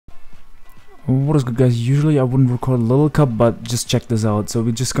What is good, guys? Usually I wouldn't record a little cup, but just check this out. So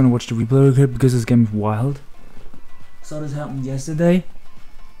we're just gonna watch the replay here because this game is wild. Saw this happen yesterday.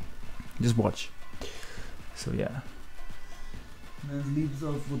 Just watch. So yeah. Man leaps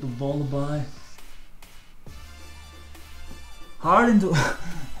off with the lullaby. Hard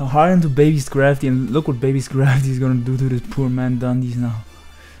into Baby's Crafty, and look what Baby's Crafty is gonna do to this poor man Dundies now.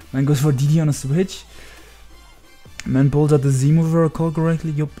 Man goes for DD on a switch. Man pulls out the Z move if I recall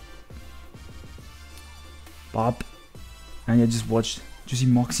correctly. Yup. Bop. And yeah, just watched. Did you see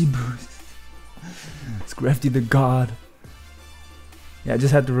Moxie boost? It's Crafty the god. Yeah, I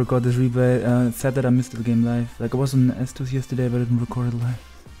just had to record this replay. It's sad that I missed the game live. Like, I was on S2s yesterday, but I didn't record it live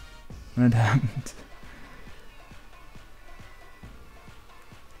when it happened.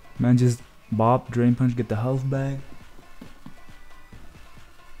 Man just bop, drain punch, get the health back.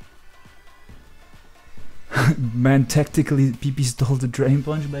 Man tactically PP stole the drain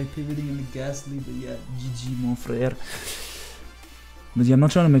punch by pivoting in the ghastly, but yeah, GG mon frère. But yeah, I'm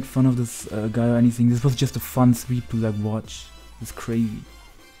not trying to make fun of this guy or anything. This was just a fun sweep to like watch. It's crazy.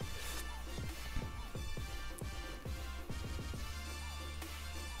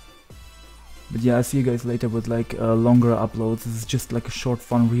 But yeah, I'll see you guys later with like longer uploads. This is just like a short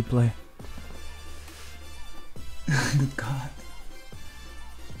fun replay. Good god.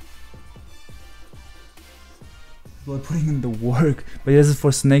 Boy, putting in the work. But yeah, this is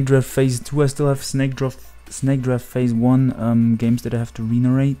for Snake Draft Phase 2. I still have Snake Draft Phase 1 games that I have to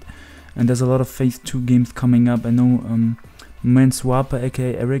re-narrate. And there's a lot of Phase 2 games coming up. I know Manswapper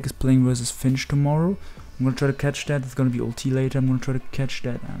aka Eric is playing versus Finch tomorrow. I'm gonna try to catch that. It's gonna be OT later. I'm gonna try to catch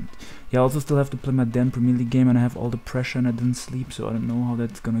that. And yeah, I also still have to play my Dan Premier League game, and I have all the pressure and I didn't sleep, so I don't know how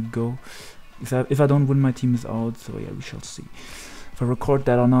that's gonna go. If I don't win, my team is out, so yeah, we shall see if I record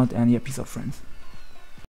that or not. And yeah, peace out, friends.